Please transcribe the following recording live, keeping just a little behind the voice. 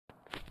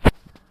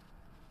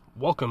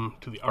Welcome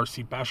to the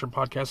RC Basher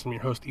Podcast. I'm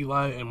your host,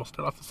 Eli, and we'll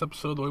start off this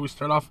episode the way we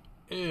start off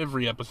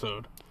every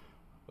episode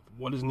with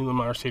what is new in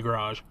my RC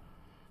garage.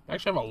 I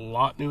actually have a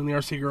lot new in the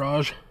RC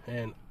garage,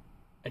 and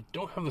I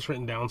don't have this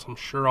written down, so I'm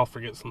sure I'll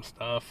forget some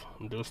stuff.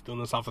 I'm just doing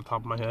this off the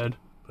top of my head.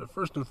 But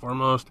first and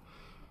foremost,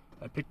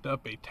 I picked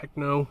up a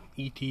Tekno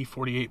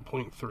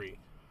ET48.3.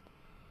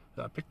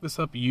 I picked this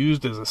up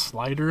used as a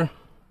slider,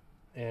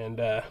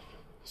 and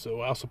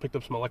so I also picked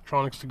up some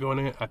electronics to go in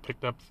it. I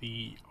picked up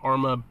the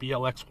Arrma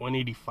BLX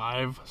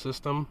 185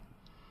 system.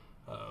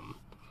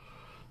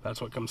 That's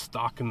what comes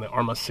stock in the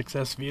Arrma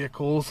 6S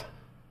vehicles.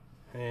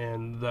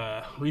 And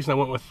the reason I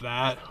went with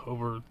that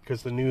over,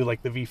 because the new,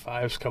 the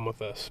V5s come with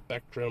a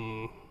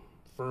Spektrum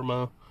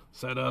Firma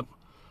setup,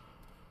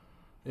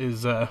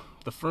 is the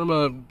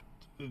Firma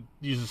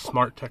uses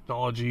smart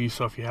technology,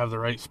 so if you have the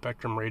right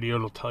Spektrum radio,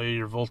 it'll tell you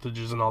your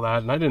voltages and all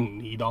that, and I didn't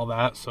need all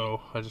that,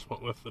 so I just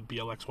went with the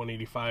BLX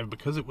 185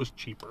 because it was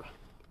cheaper.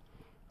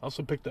 I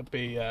also picked up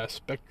a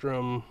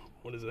Spektrum,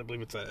 I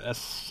believe it's a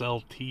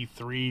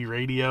SLT3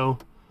 radio.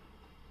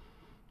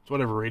 It's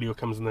whatever radio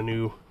comes in the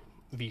new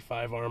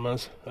V5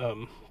 Arrmas.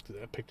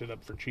 I picked it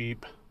up for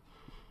cheap,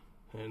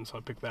 and so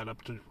I picked that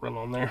up to run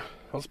on there.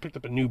 I also picked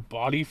up a new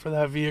body for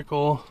that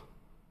vehicle,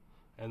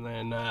 and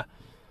then I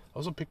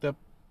also picked up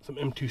some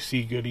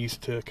M2C goodies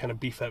to kind of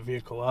beef that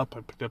vehicle up.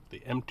 I picked up the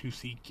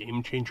M2C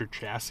Game Changer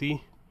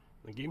chassis.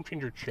 The Game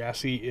Changer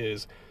chassis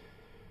is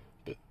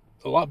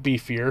a lot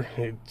beefier.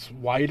 It's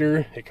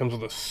wider. It comes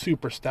with a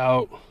super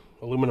stout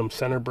aluminum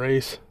center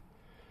brace.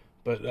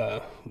 But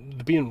the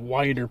being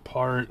wider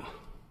part,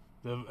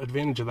 the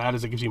advantage of that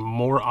is it gives you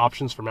more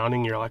options for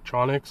mounting your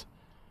electronics.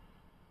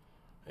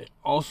 It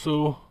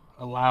also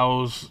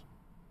allows,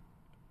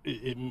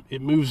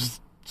 it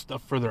moves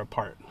stuff further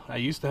apart. I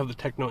used to have the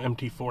Tekno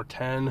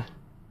MT410,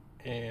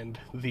 and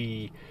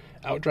the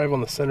outdrive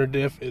on the center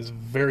diff is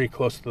very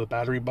close to the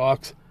battery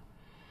box.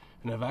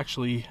 And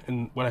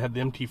when I had the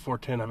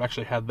MT410, I've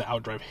actually had the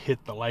outdrive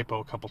hit the LiPo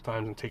a couple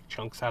times and take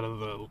chunks out of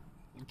the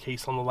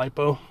case on the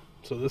LiPo.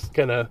 So this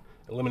kind of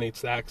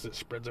eliminates that because it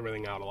spreads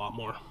everything out a lot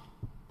more.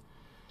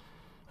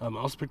 I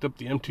also picked up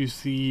the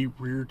M2C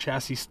rear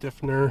chassis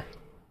stiffener,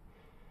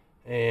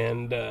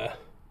 and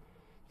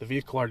the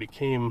vehicle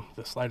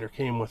the slider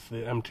came with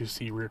the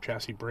M2C rear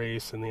chassis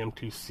brace and the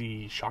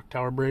M2C shock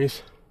tower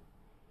brace.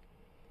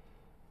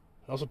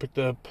 I also picked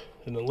up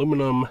an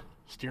aluminum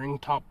steering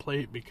top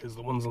plate because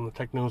the ones on the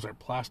Teknos are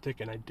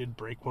plastic, and I did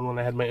break one when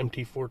I had my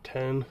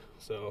MT410,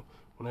 so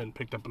went ahead and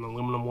picked up an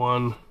aluminum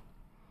one.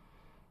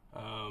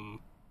 I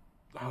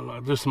don't know,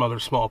 there's some other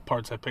small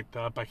parts I picked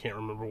up. I can't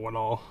remember what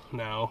all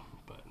now,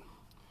 but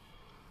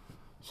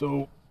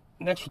so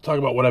next we'll talk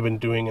about what I've been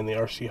doing in the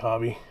RC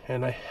hobby,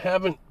 and I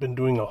haven't been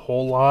doing a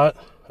whole lot.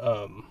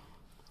 I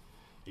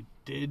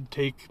did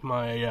take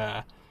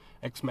my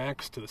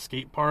X-Max to the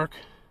skate park,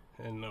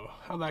 and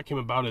how that came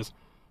about is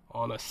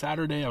on a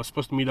Saturday I was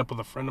supposed to meet up with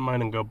a friend of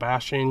mine and go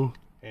bashing,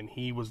 and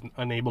he was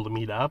unable to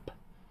meet up.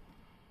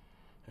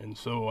 And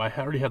so I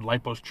already had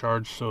LiPos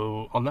charged,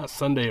 so on that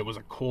Sunday it was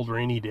a cold,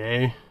 rainy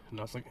day, and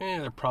I was like,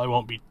 there probably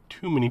won't be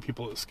too many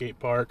people at the skate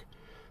park.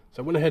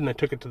 So I went ahead and I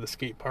took it to the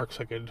skate park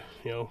so I could,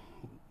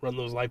 run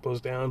those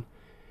LiPos down.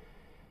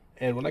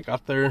 And when I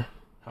got there,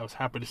 I was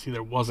happy to see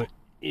there wasn't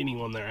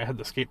anyone there. I had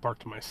the skate park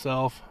to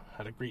myself,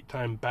 had a great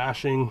time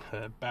bashing.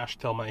 I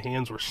bashed till my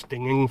hands were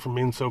stinging from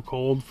being so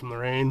cold from the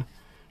rain.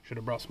 Should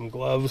have brought some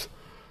gloves.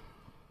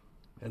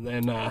 And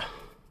then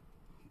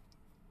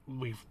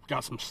we've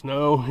got some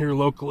snow here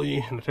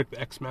locally, and I took the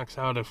X-Max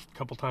out a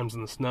couple times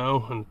in the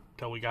snow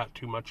until we got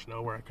too much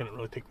snow where I couldn't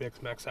really take the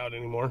X-Max out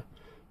anymore.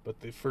 But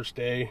the first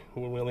day,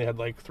 when we only had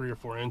 3 or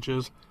 4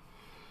 inches,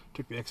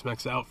 took the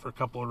X-Max out for a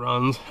couple of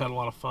runs, had a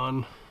lot of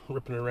fun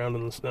ripping it around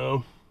in the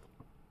snow.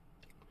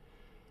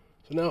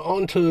 So now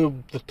on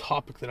to the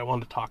topic that I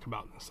wanted to talk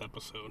about in this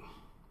episode.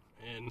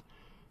 And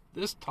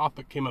this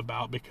topic came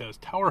about because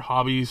Tower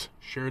Hobbies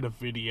shared a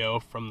video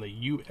from the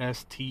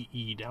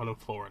USTE down in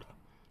Florida.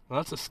 Now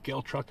that's a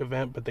scale truck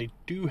event, but they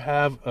do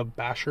have a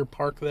basher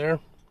park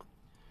there.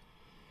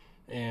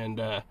 And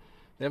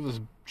they have this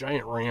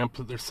giant ramp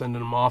that they're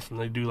sending them off, and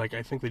they do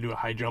I think they do a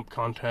high jump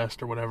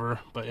contest or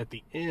whatever. But at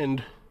the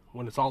end,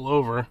 when it's all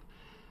over,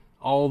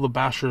 all the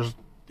bashers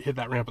hit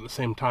that ramp at the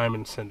same time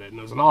and send it. And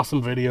it was an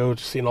awesome video,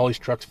 just seeing all these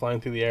trucks flying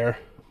through the air.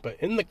 But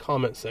in the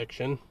comment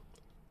section,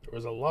 there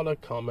was a lot of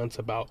comments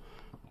about,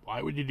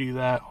 why would you do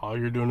that? All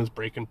you're doing is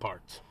breaking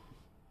parts.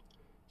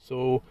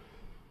 So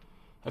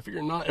I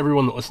figure not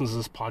everyone that listens to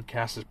this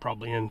podcast is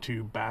probably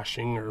into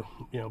bashing or,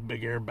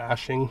 big air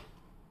bashing.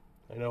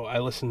 I know I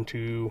listen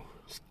to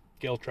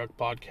scale truck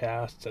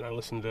podcasts and I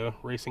listen to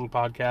racing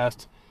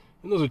podcasts,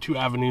 and those are two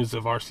avenues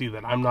of RC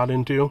that I'm not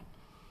into.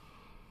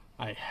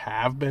 I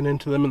have been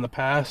into them in the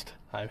past.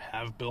 I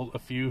have built a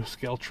few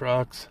scale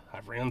trucks.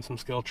 I've ran some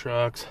scale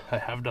trucks. I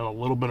have done a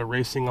little bit of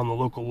racing on the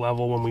local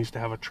level when we used to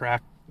have a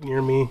track near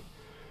me.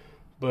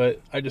 But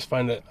I just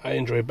find that I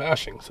enjoy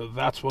bashing, so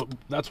that's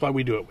why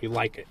we do it. We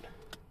like it.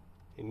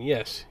 And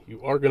yes,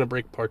 you are going to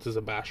break parts as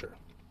a basher.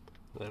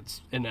 That's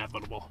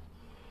inevitable.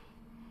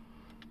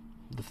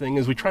 the thing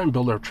is, we try and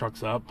build our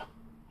trucks up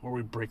where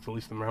we break the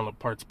least amount of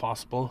parts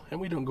possible, and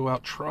we don't go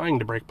out trying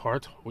to break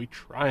parts. We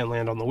try and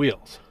land on the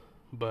wheels.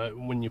 But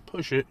when you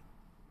push it,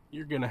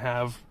 you're going to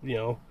have,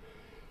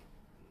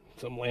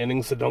 some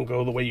landings that don't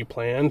go the way you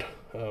planned,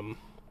 and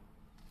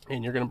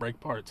you're going to break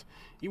parts.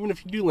 Even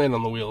if you do land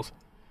on the wheels,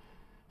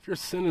 if you're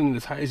sending it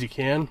as high as you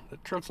can, the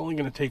truck's only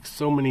going to take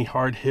so many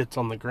hard hits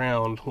on the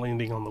ground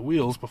landing on the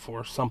wheels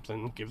before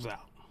something gives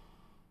out.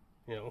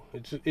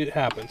 It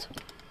happens.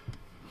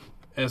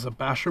 As a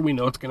basher, we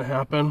know it's going to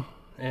happen,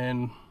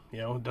 and,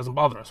 it doesn't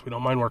bother us. We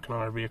don't mind working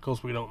on our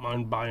vehicles. We don't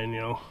mind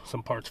buying,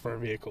 some parts for our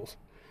vehicles.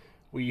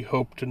 We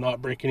hope to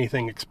not break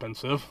anything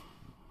expensive,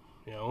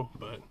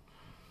 but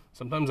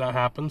sometimes that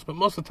happens. But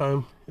most of the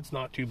time, it's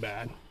not too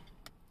bad.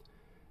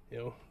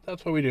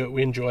 That's why we do it.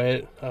 We enjoy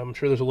it. I'm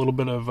sure there's a little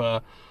bit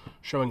of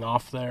showing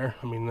off there.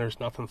 I mean, there's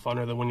nothing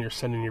funner than when you're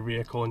sending your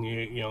vehicle and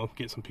you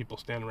get some people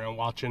standing around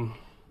watching.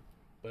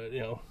 But,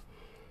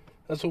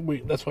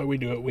 that's why we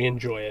do it. We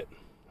enjoy it.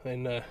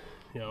 And,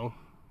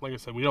 like I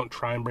said, we don't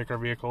try and break our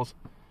vehicles.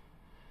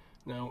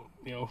 Now,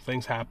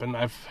 things happen.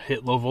 I've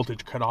hit low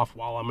voltage cutoff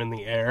while I'm in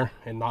the air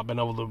and not been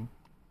able to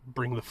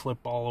bring the flip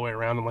all the way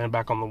around and land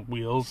back on the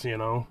wheels,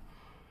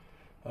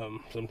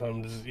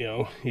 Sometimes,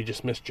 you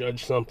just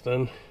misjudge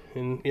something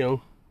and,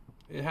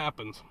 it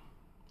happens.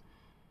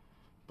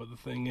 But the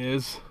thing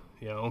is,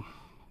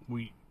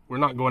 we're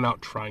not going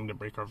out trying to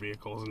break our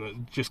vehicles, and it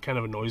just kind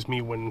of annoys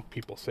me when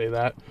people say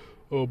that.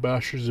 Oh,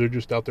 bashers are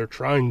just out there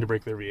trying to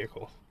break their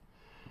vehicle.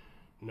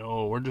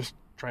 No, we're just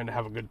trying to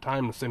have a good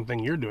time. The same thing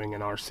you're doing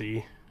in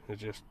RC. It's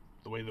just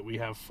the way that we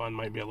have fun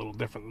might be a little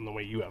different than the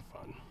way you have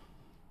fun.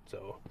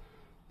 So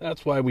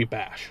that's why we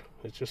bash.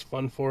 It's just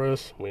fun for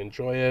us. We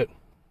enjoy it.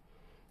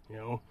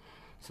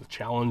 It's the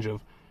challenge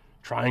of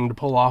trying to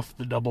pull off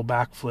the double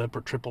backflip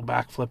or triple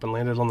backflip and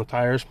land it on the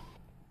tires.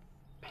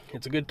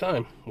 It's a good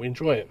time. We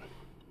enjoy it.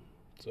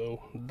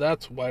 So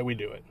that's why we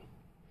do it.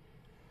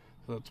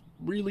 So that's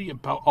really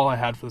about all I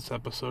had for this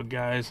episode,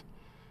 guys.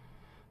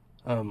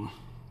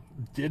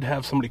 Did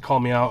have somebody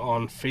call me out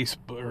on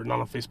Facebook, or not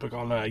on Facebook,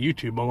 on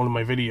YouTube, on one of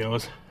my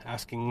videos,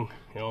 asking,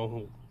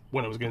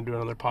 when I was going to do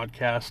another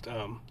podcast.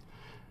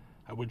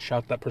 I would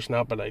shout that person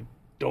out, but I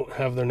don't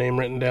have their name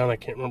written down. I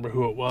can't remember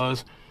who it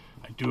was.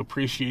 I do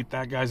appreciate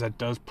that, guys. That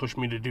does push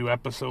me to do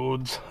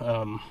episodes.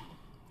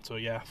 So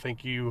yeah,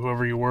 thank you,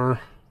 whoever you were.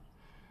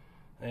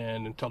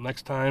 And until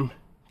next time,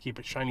 keep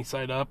it shiny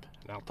side up,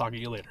 and I'll talk to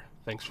you later.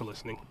 Thanks for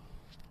listening.